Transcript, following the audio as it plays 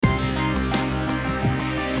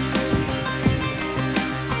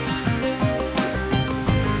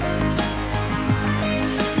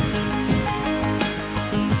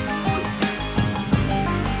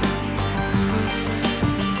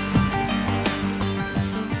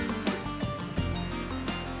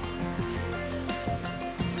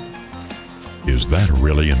Is that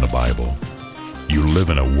really in the Bible? You live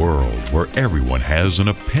in a world where everyone has an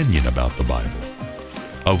opinion about the Bible.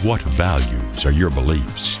 Of what values are your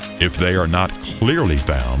beliefs if they are not clearly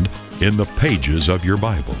found in the pages of your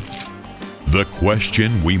Bible? The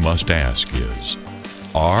question we must ask is,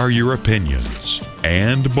 are your opinions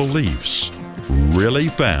and beliefs really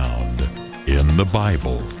found in the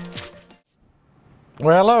Bible?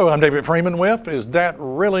 Well, hello, I'm David Freeman with Is That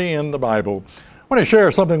Really in the Bible? I want to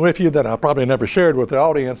share something with you that I probably never shared with the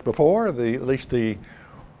audience before, at least the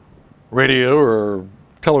radio or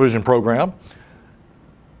television program.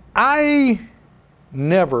 I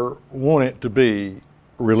never wanted to be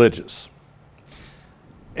religious.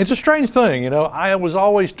 It's a strange thing, I was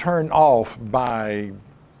always turned off by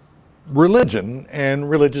religion and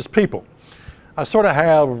religious people. I sort of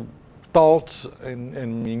have thoughts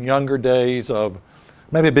in younger days of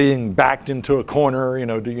maybe being backed into a corner.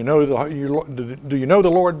 Do you know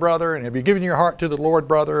the Lord, brother? And have you given your heart to the Lord,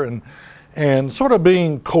 brother? And sort of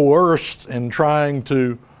being coerced and trying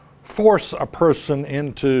to force a person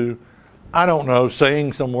into,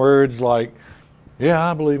 saying some words like,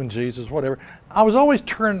 yeah, I believe in Jesus, whatever. I was always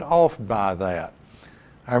turned off by that.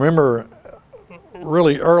 I remember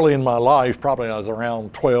really early in my life, probably I was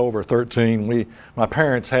around 12 or 13, my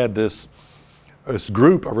parents had this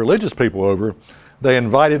group of religious people over. They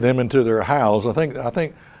invited them into their house. I think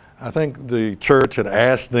the church had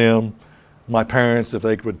asked them, my parents, if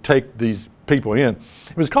they would take these people in.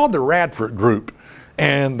 It was called the Radford Group,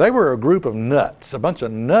 and they were a group of nuts, a bunch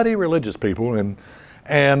of nutty religious people,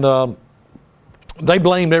 and they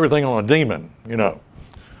blamed everything on a demon.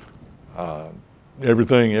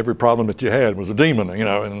 Every problem that you had was a demon.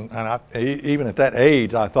 Even at that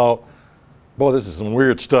age, I thought, boy, this is some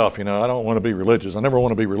weird stuff. I don't want to be religious. I never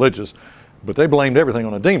want to be religious. But they blamed everything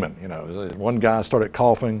on a demon. One guy started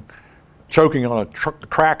coughing, choking on a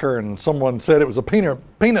cracker, and someone said it was a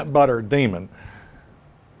peanut butter demon.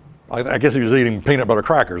 I guess he was eating peanut butter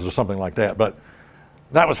crackers or something like that. But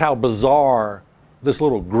that was how bizarre this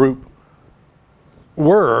little group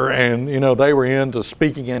were. And, they were into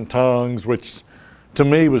speaking in tongues, which to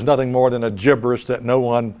me was nothing more than a gibberish that no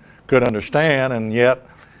one could understand. And yet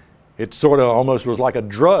it sort of almost was like a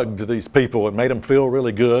drug to these people. It made them feel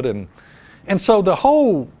really good. And so the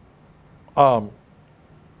whole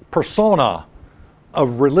persona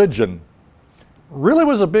of religion really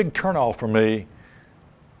was a big turnoff for me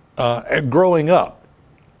growing up.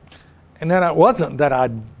 And then it wasn't that I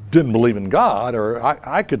didn't believe in God, or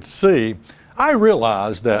I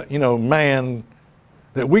realized that,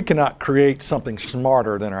 that we cannot create something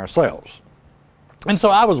smarter than ourselves. And so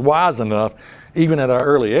I was wise enough, even at an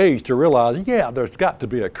early age, to realize, there's got to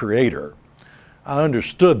be a creator. I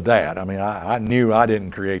understood that. I knew I didn't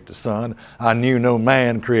create the sun. I knew no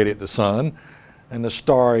man created the sun and the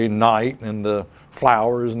starry night and the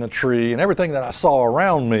flowers and the tree and everything that I saw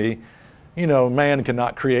around me. Man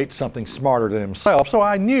cannot create something smarter than himself. So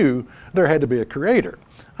I knew there had to be a creator.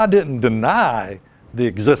 I didn't deny the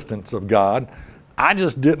existence of God. I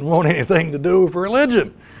just didn't want anything to do with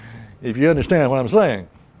religion, if you understand what I'm saying.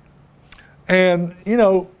 And,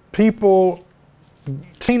 people,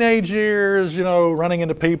 teenage years, running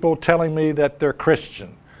into people telling me that they're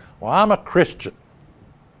Christian. Well, I'm a Christian.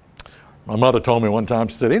 My mother told me one time,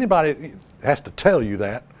 she said, anybody has to tell you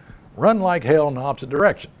that, run like hell in the opposite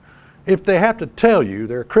direction. If they have to tell you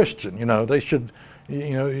they're Christian,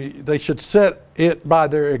 they should set it by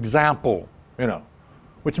their example,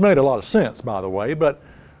 which made a lot of sense, by the way, but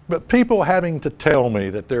people having to tell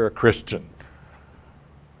me that they're a Christian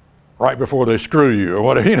right before they screw you or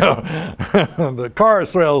whatever, the car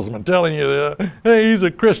salesman telling you that, hey, he's a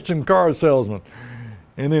Christian car salesman.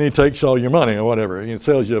 And then he takes all your money or whatever. He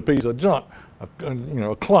sells you a piece of junk, a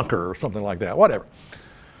clunker or something like that, whatever.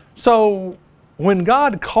 So when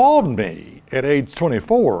God called me at age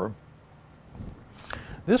 24,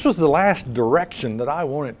 this was the last direction that I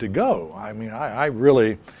wanted to go. I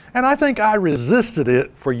really, and I think I resisted it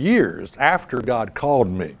for years after God called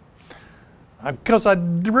me. Because I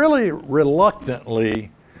really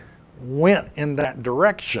reluctantly went in that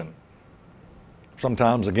direction,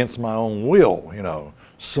 sometimes against my own will,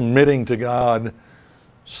 submitting to God,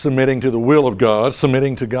 submitting to the will of God,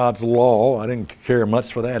 submitting to God's law. I didn't care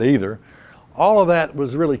much for that either. All of that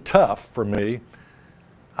was really tough for me.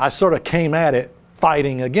 I sort of came at it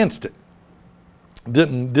fighting against it.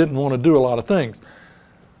 Didn't want to do a lot of things.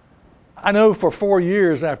 I know for 4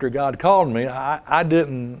 years after God called me,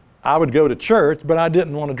 I would go to church, but I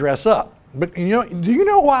didn't want to dress up. But do you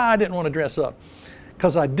know why I didn't want to dress up?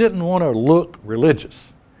 Because I didn't want to look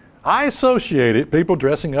religious. I associated people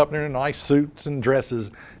dressing up in their nice suits and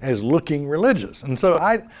dresses as looking religious. And so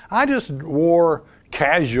I just wore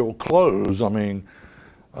casual clothes. I mean,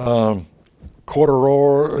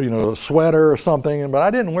 corduroy, a sweater or something, but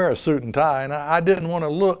I didn't wear a suit and tie, and I didn't want to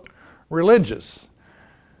look religious.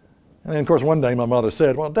 And then, of course, one day my mother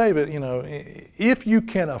said, well, David, if you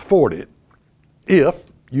can afford it,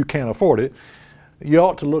 you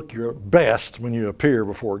ought to look your best when you appear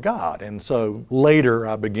before God. And so later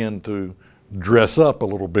I began to dress up a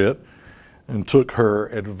little bit and took her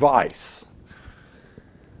advice.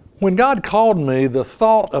 When God called me, the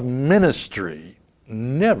thought of ministry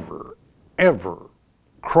never, ever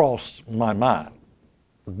crossed my mind.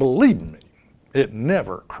 Believe me, it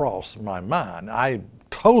never crossed my mind. I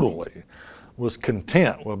totally was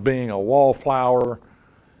content with being a wallflower.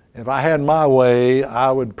 If I had my way,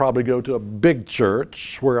 I would probably go to a big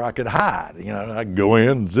church where I could hide. I'd go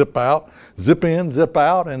in, zip out, zip in, zip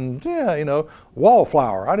out, and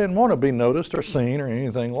wallflower. I didn't want to be noticed or seen or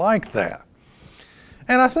anything like that.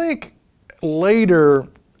 And I think later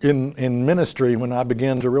in ministry, when I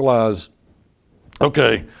began to realize,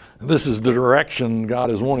 okay, this is the direction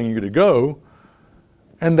God is wanting you to go,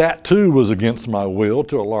 and that too was against my will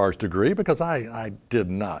to a large degree, because I did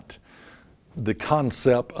not. The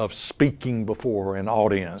concept of speaking before an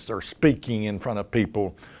audience or speaking in front of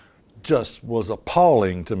people just was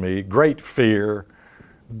appalling to me. Great fear,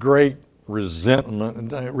 great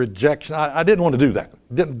resentment, and rejection. I didn't want to do that.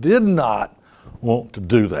 Did not want to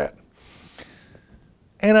do that.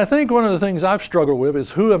 And I think one of the things I've struggled with is,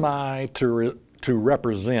 who am I to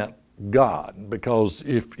represent God? Because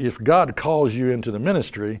if God calls you into the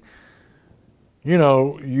ministry,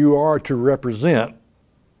 you are to represent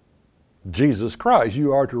Jesus Christ.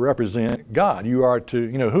 You are to represent God. You are to,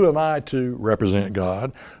 who am I to represent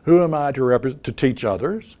God? Who am I to teach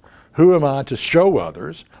others? Who am I to show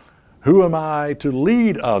others? Who am I to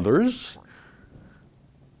lead others?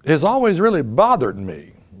 Has always really bothered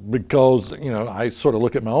me, because, I sort of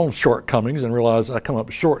look at my own shortcomings and realize I come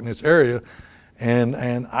up short in this area, and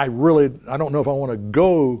I don't know if I want to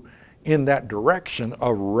go in that direction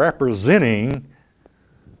of representing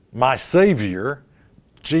my Savior,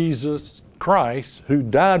 Jesus Christ, who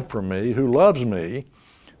died for me, who loves me.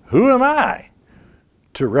 Who am I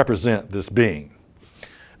to represent this being?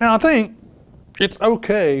 Now, I think it's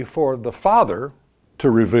okay for the Father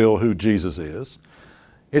to reveal who Jesus is.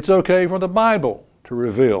 It's okay for the Bible to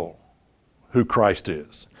reveal who Christ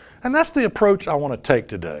is. And that's the approach I want to take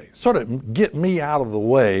today. Sort of get me out of the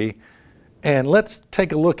way, and let's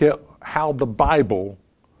take a look at how the Bible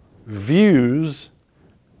views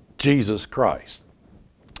Jesus Christ.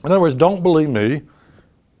 In other words, don't believe me,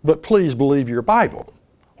 but please believe your Bible,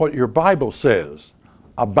 what your Bible says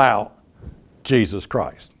about Jesus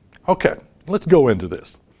Christ. Okay, let's go into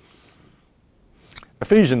this.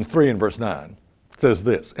 Ephesians 3 and verse 9 says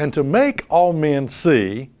this, and to make all men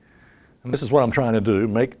see, and this is what I'm trying to do,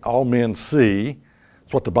 make all men see,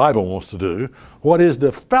 it's what the Bible wants to do, what is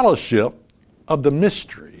the fellowship of the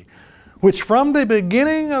mystery, which from the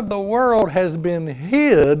beginning of the world has been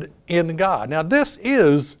hid in God. Now, this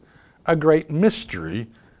is a great mystery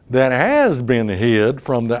that has been hid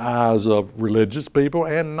from the eyes of religious people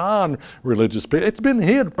and non-religious people. It's been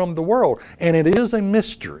hid from the world, and it is a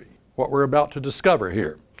mystery, what we're about to discover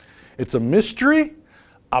here. It's a mystery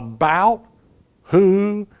about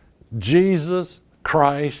who Jesus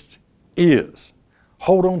Christ is.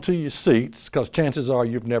 Hold on to your seats, because chances are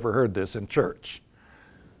you've never heard this in church.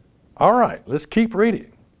 All right, let's keep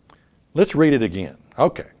reading. Let's read it again.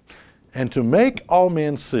 Okay. And to make all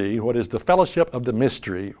men see what is the fellowship of the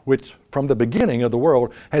mystery, which from the beginning of the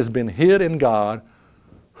world has been hid in God,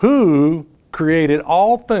 who created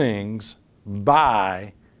all things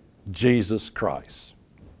by Jesus Christ.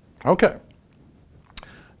 Okay.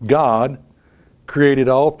 God created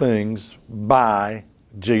all things by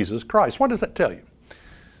Jesus Christ. What does that tell you?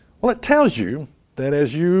 Well, it tells you that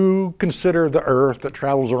as you consider the earth that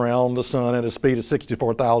travels around the sun at a speed of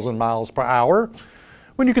 64,000 miles per hour,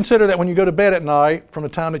 when you consider that when you go to bed at night, from the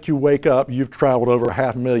time that you wake up, you've traveled over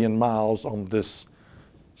 500,000 miles on this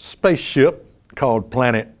spaceship called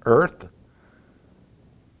planet Earth,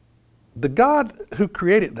 the God who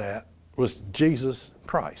created that was Jesus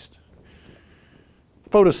Christ.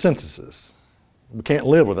 Photosynthesis. We can't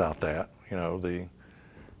live without that. The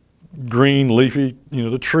green leafy,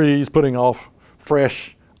 the trees putting off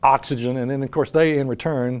fresh oxygen, and then of course they in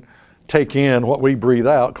return take in what we breathe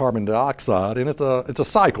out, carbon dioxide, and it's a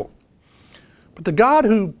cycle. But the God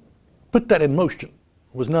who put that in motion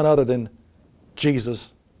was none other than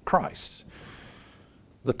Jesus Christ.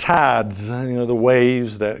 the tides, the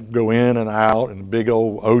waves that go in and out, and big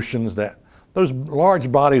old oceans, that those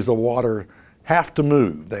large bodies of water have to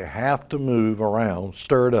move. They have to move around,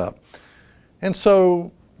 stirred up. And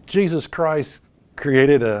so Jesus Christ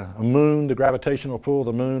created a moon, the gravitational pull of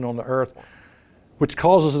the moon on the earth, which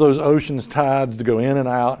causes those oceans tides to go in and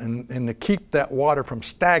out and to keep that water from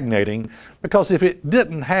stagnating, because if it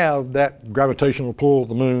didn't have that gravitational pull of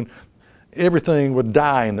the moon, everything would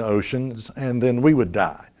die in the oceans and then we would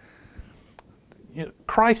die.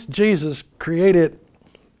 Christ Jesus created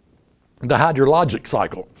the hydrologic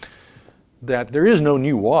cycle, that there is no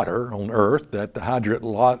new water on earth, that the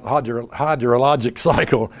hydrologic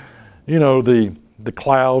cycle, the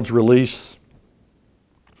clouds release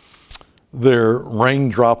their rain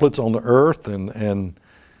droplets on the earth, and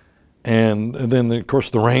then of course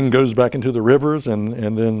the rain goes back into the rivers,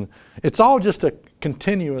 and then it's all just a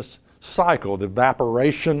continuous cycle. The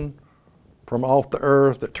evaporation from off the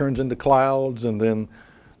earth that turns into clouds, and then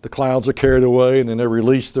the clouds are carried away, and then they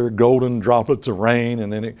release their golden droplets of rain,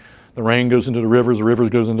 and then the rain goes into the rivers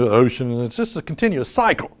goes into the ocean, and it's just a continuous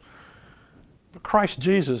cycle. But Christ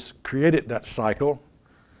Jesus created that cycle.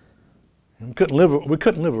 We couldn't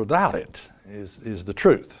live without it, is the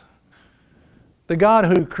truth. The God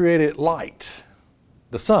who created light,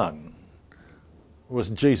 the sun, was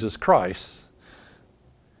Jesus Christ.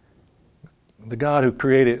 The God who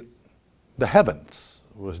created the heavens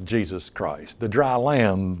was Jesus Christ. The dry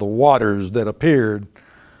land, the waters that appeared,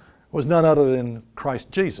 was none other than Christ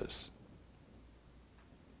Jesus.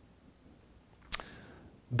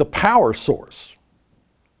 The power source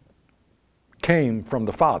came from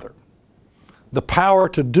the Father. The power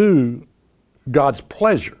to do God's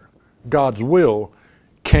pleasure, God's will,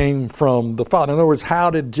 came from the Father. In other words, how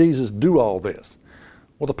did Jesus do all this?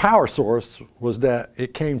 Well, the power source was that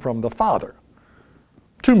it came from the Father.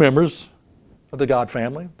 Two members of the God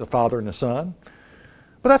family, the Father and the Son.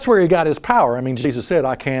 But that's where he got his power. I mean, Jesus said,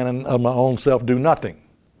 I can of my own self do nothing.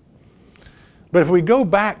 But if we go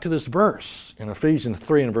back to this verse in Ephesians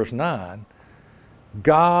 3 and verse 9,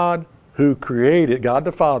 God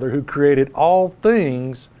the Father, who created all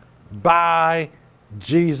things by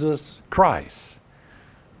Jesus Christ.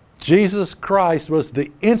 Jesus Christ was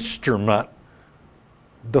the instrument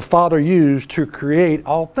the Father used to create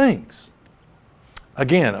all things.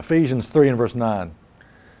 Again, Ephesians 3 and verse 9.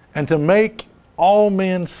 And to make all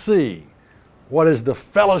men see what is the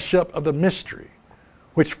fellowship of the mystery,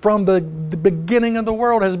 which from the beginning of the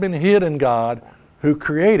world has been hid in God, who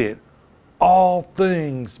created all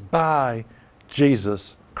things by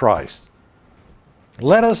Jesus Christ.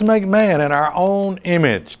 Let us make man in our own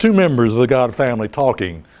image. Two members of the God family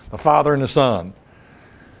talking, the Father and the Son.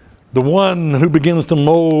 The one who begins to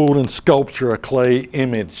mold and sculpture a clay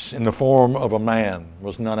image in the form of a man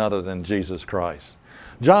was none other than Jesus Christ.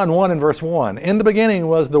 John 1 and verse 1, in the beginning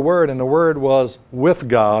was the Word, and the Word was with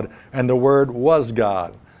God, and the Word was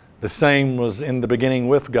God. The same was in the beginning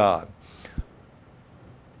with God.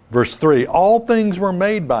 Verse 3, all things were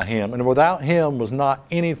made by him, and without him was not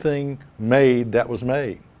anything made that was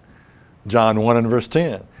made. John 1 and verse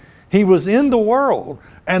 10, he was in the world,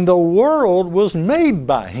 and the world was made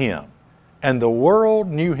by him, and the world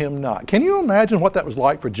knew him not. Can you imagine what that was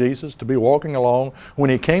like for Jesus to be walking along when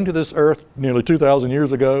he came to this earth nearly 2,000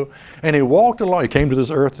 years ago, and he walked along, he came to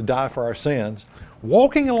this earth to die for our sins,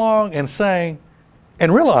 walking along and saying,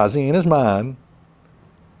 and realizing in his mind,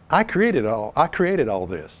 I created all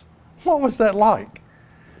this. What was that like?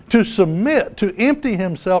 To submit, to empty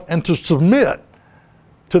himself and to submit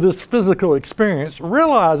to this physical experience,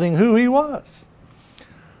 realizing who he was.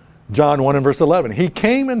 John 1 and verse 11, he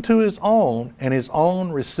came into his own, and his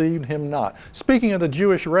own received him not. Speaking of the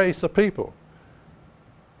Jewish race of people.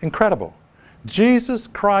 Incredible. Jesus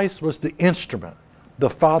Christ was the instrument the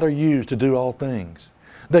Father used to do all things.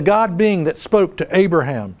 The God being that spoke to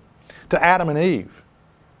Abraham, to Adam and Eve,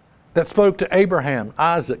 that spoke to Abraham,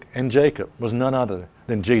 Isaac, and Jacob was none other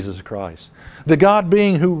than Jesus Christ. The God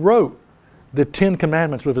being who wrote the 10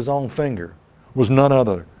 Commandments with his own finger was none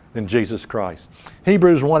other than Jesus Christ.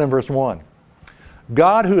 Hebrews 1 and verse 1.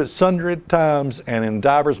 God who at sundry times and in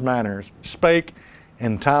divers manners spake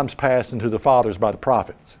in times past unto the fathers by the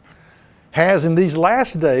prophets, has in these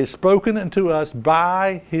last days spoken unto us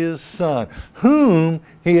by his Son, whom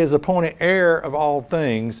he has appointed heir of all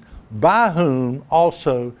things, by whom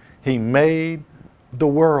also he made the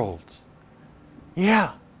worlds.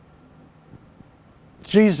 Yeah.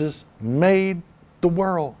 Jesus made the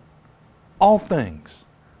world. All things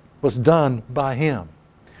was done by him.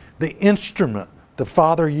 The instrument the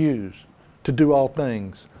Father used to do all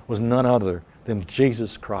things was none other than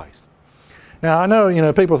Jesus Christ. Now I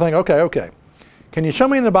know, people think, okay, Can you show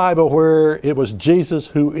me in the Bible where it was Jesus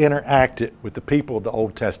who interacted with the people of the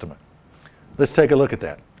Old Testament? Let's take a look at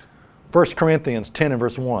that. 1 Corinthians 10 and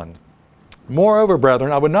verse 1. Moreover,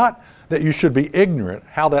 brethren, I would not that you should be ignorant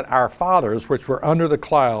how that our fathers, which were under the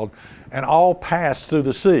cloud, and all passed through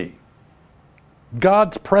the sea.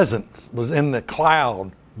 God's presence was in the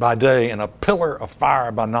cloud by day and a pillar of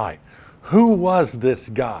fire by night. Who was this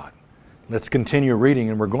God? Let's continue reading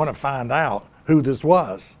and we're going to find out who this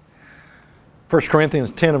was. 1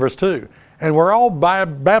 Corinthians 10 and verse 2. And we're all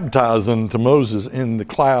baptized into Moses in the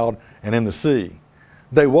cloud and in the sea.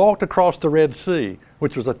 They walked across the Red Sea,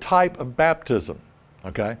 which was a type of baptism.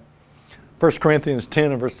 Okay? 1 Corinthians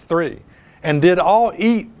 10 and verse 3. And did all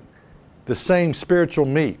eat the same spiritual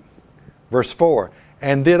meat. Verse 4.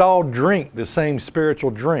 And did all drink the same spiritual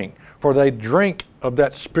drink, for they drink of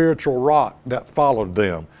that spiritual rock that followed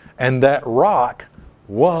them. And that rock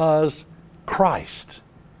was Christ.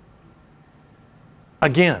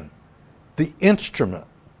 Again, the instrument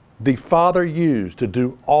the Father used to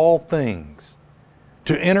do all things,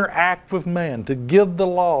 to interact with man, to give the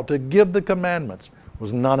law, to give the commandments,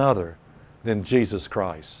 was none other than Jesus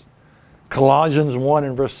Christ. Colossians 1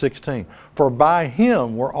 and verse 16. For by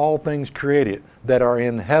him were all things created that are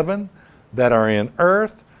in heaven, that are in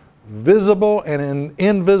earth, visible and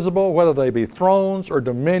invisible, whether they be thrones or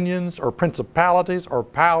dominions or principalities or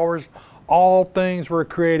powers. All things were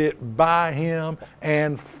created by him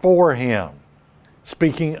and for him.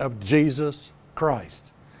 Speaking of Jesus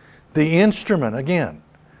Christ. The instrument, again,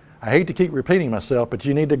 I hate to keep repeating myself, but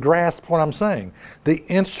you need to grasp what I'm saying. The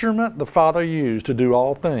instrument the Father used to do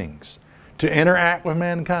all things, to interact with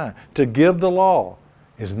mankind, to give the law,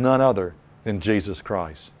 is none other than Jesus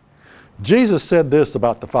Christ. Jesus said this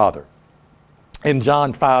about the Father in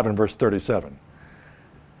John 5 and verse 37.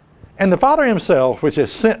 And the Father himself, which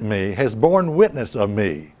has sent me, has borne witness of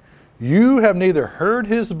me. You have neither heard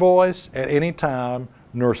his voice at any time,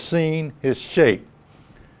 nor seen his shape.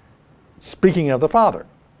 Speaking of the Father.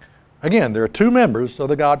 Again, there are two members of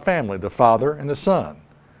the God family, the Father and the Son.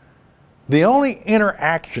 The only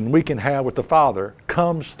interaction we can have with the Father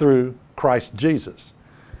comes through Christ Jesus.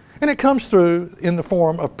 And it comes through in the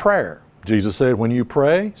form of prayer. Jesus said, when you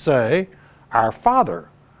pray, say, Our Father,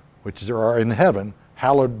 which are in heaven,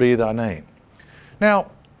 hallowed be thy name. Now,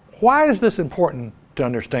 why is this important to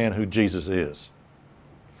understand who Jesus is?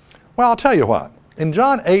 Well, I'll tell you what. In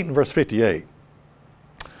John 8 and verse 58,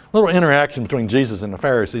 little interaction between Jesus and the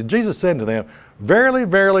Pharisees, Jesus said to them, Verily,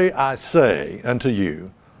 verily, I say unto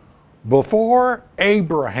you, before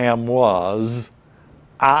Abraham was,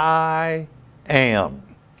 I am.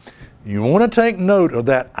 You want to take note of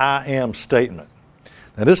that I am statement.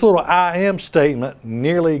 Now, this little I am statement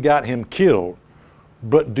nearly got him killed,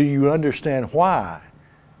 but do you understand why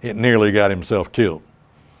it nearly got himself killed?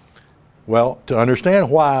 Well, to understand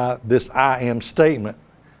why this I am statement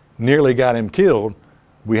nearly got him killed,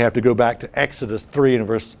 we have to go back to Exodus 3 and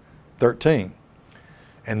verse 13.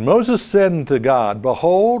 And Moses said unto God,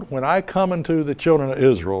 Behold, when I come unto the children of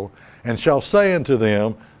Israel, and shall say unto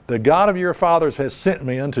them, The God of your fathers has sent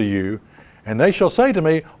me unto you, and they shall say to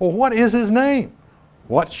me, Well, what is his name?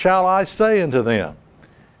 What shall I say unto them?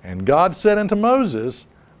 And God said unto Moses,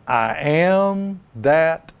 I am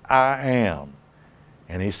that I am.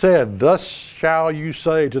 And he said, Thus shall you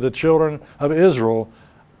say to the children of Israel,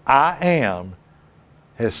 I am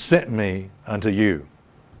has sent me unto you.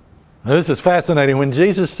 Now, this is fascinating. When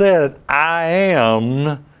Jesus said, I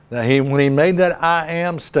am, when he made that I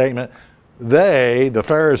am statement, they, the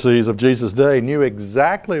Pharisees of Jesus' day, knew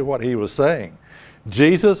exactly what he was saying.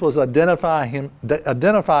 Jesus was identifying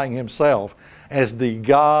himself as the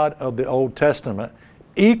God of the Old Testament,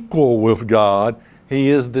 equal with God. He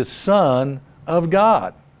is the Son of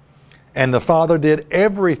God. And the Father did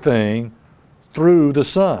everything through the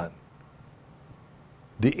Son.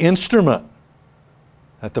 The instrument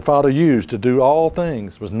that the Father used to do all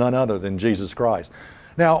things was none other than Jesus Christ.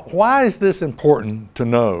 Now, why is this important to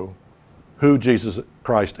know who Jesus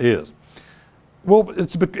Christ is? Well,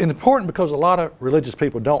 it's important because a lot of religious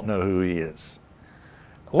people don't know who he is.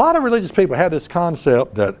 A lot of religious people have this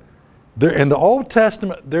concept that in the Old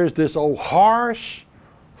Testament, there's this old harsh,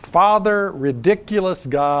 father, ridiculous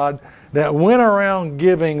God that went around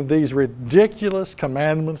giving these ridiculous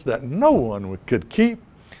commandments that no one could keep.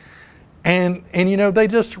 And you know, they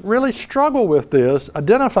just really struggle with this,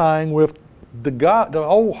 identifying with the God, the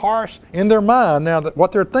old harsh, in their mind now that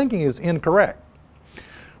what they're thinking is incorrect.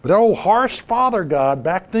 But the old harsh father God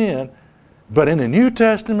back then, but in the New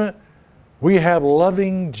Testament, we have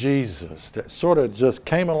loving Jesus that sort of just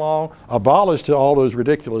came along, abolished all those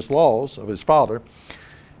ridiculous laws of his father,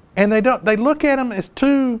 and they look at him as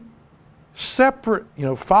two separate,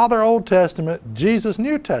 Father Old Testament, Jesus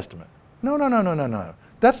New Testament. No, no, no, no, no, no.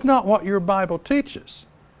 That's not what your Bible teaches.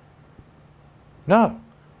 No.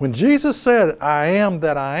 When Jesus said, I am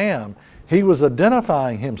that I am, he was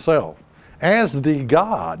identifying himself as the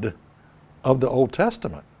God of the Old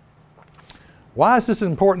Testament. Why is this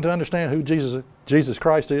important to understand who Jesus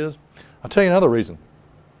Christ is? I'll tell you another reason.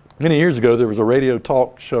 Many years ago, there was a radio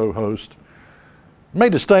talk show host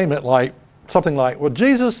made a statement something like, well,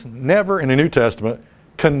 Jesus never in the New Testament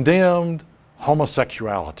condemned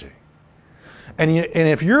homosexuality. And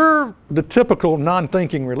if you're the typical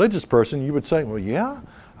non-thinking religious person, you would say, well, yeah,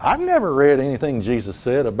 I've never read anything Jesus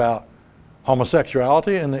said about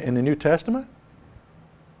homosexuality in the New Testament.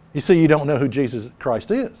 You see, you don't know who Jesus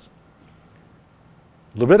Christ is.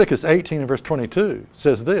 Leviticus 18 and verse 22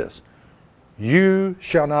 says this, you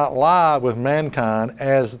shall not lie with mankind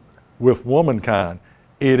as with womankind.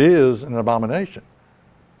 It is an abomination.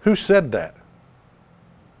 Who said that?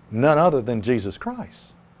 None other than Jesus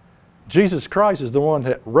Christ. Jesus Christ is the one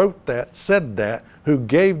that wrote that, said that, who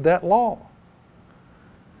gave that law.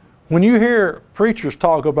 When you hear preachers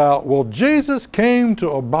talk about, well, Jesus came to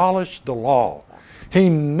abolish the law. He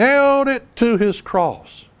nailed it to his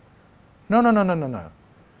cross. No, no, no, no, no, no.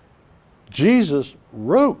 Jesus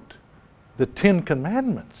wrote the Ten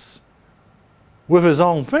Commandments with his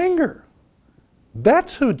own finger.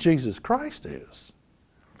 That's who Jesus Christ is.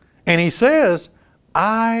 And he says,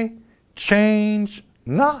 I change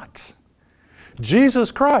not.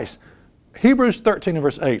 Jesus Christ, Hebrews 13 and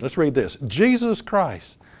verse 8, let's read this. Jesus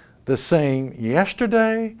Christ, the same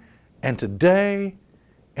yesterday and today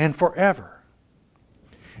and forever.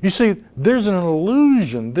 You see, there's an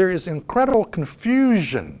illusion, there is incredible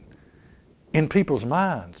confusion in people's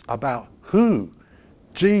minds about who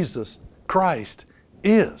Jesus Christ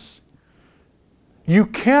is. You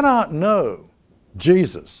cannot know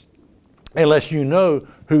Jesus unless you know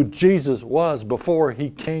who Jesus was before he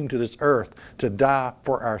came to this earth to die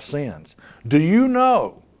for our sins. Do you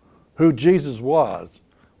know who Jesus was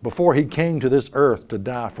before he came to this earth to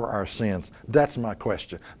die for our sins? That's my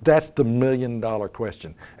question. That's the $1 million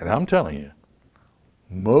question. And I'm telling you,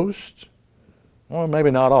 most, well,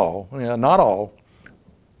 maybe not all, not all,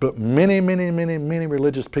 but many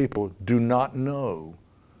religious people do not know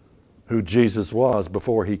who Jesus was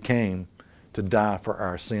before he came to die for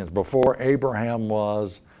our sins. Before Abraham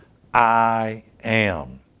was, I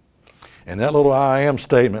am. And that little I am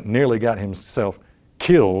statement nearly got himself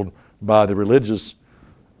killed by the religious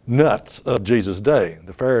nuts of Jesus' day,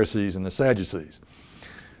 the Pharisees and the Sadducees.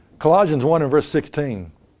 Colossians 1 and verse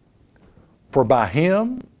 16, for by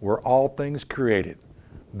him were all things created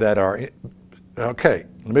that are, okay,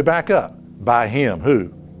 let me back up. By him,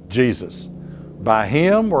 who? Jesus. By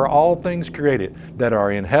him were all things created that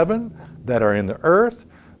are in heaven, that are in the earth,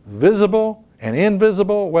 visible and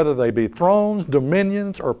invisible, whether they be thrones,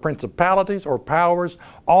 dominions, or principalities, or powers.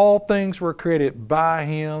 All things were created by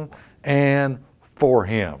him and for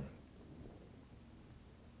him.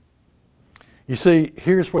 You see,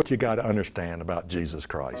 here's what you got to understand about Jesus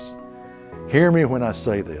Christ. Hear me when I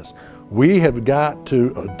say this. We have got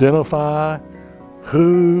to identify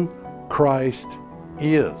who Christ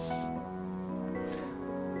is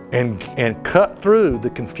and cut through the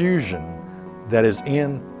confusion that is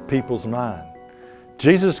in people's mind.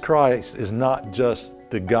 Jesus Christ is not just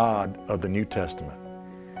the God of the New Testament.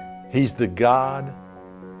 He's the God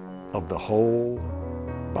of the whole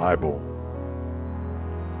Bible.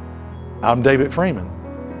 I'm David Freeman,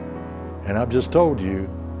 and I've just told you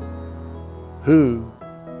who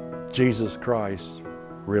Jesus Christ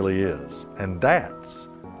really is. And that's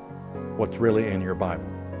what's really in your Bible.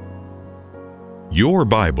 Your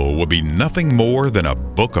Bible will be nothing more than a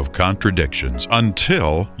book of contradictions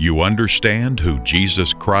until you understand who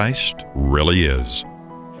Jesus Christ really is.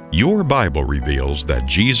 Your Bible reveals that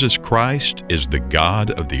Jesus Christ is the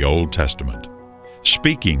God of the Old Testament.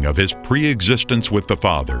 Speaking of his pre-existence with the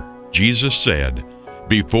Father, Jesus said,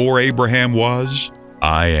 "Before Abraham was,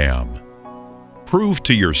 I am." Prove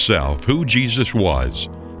to yourself who Jesus was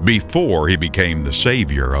before he became the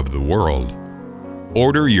Savior of the world.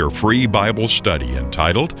 Order your free Bible study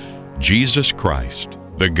entitled, Jesus Christ,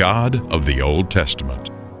 the God of the Old Testament.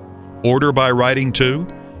 Order by writing to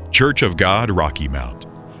Church of God, Rocky Mount,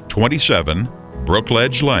 27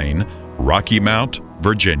 Brookledge Lane, Rocky Mount,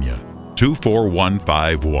 Virginia,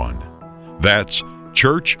 24151. That's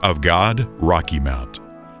Church of God, Rocky Mount,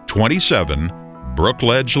 27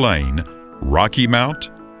 Brookledge Lane, Rocky Mount,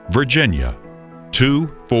 Virginia,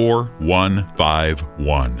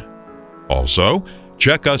 24151. Also,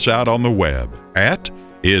 check us out on the web at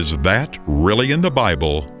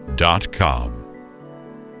isthatreallyinthebible.com.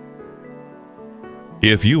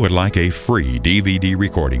 If you would like a free DVD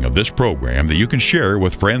recording of this program that you can share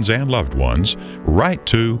with friends and loved ones, write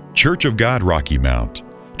to Church of God Rocky Mount,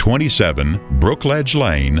 27 Brookledge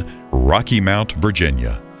Lane, Rocky Mount,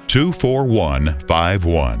 Virginia,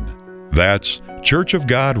 24151. That's Church of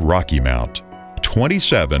God Rocky Mount,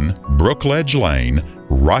 27 Brookledge Lane,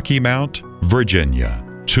 Rocky Mount, Virginia,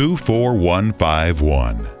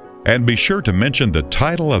 24151. And be sure to mention the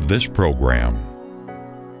title of this program.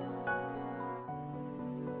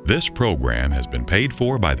 This program has been paid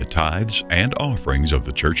for by the tithes and offerings of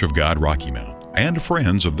the Church of God Rocky Mount and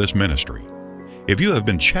friends of this ministry. If you have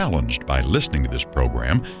been challenged by listening to this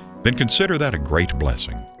program, then consider that a great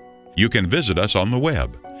blessing. You can visit us on the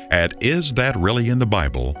web at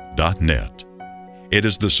isthatreallyinthebible.net. It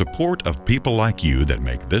is the support of people like you that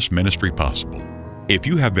make this ministry possible. If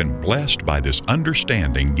you have been blessed by this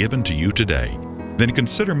understanding given to you today, then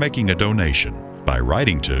consider making a donation by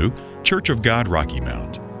writing to Church of God Rocky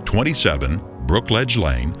Mount, 27 Brookledge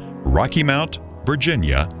Lane, Rocky Mount,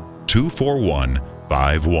 Virginia,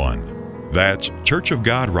 24151. That's Church of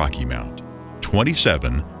God Rocky Mount,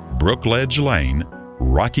 27 Brookledge Lane,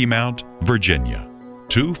 Rocky Mount, Virginia,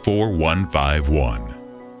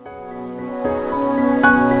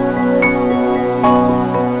 24151.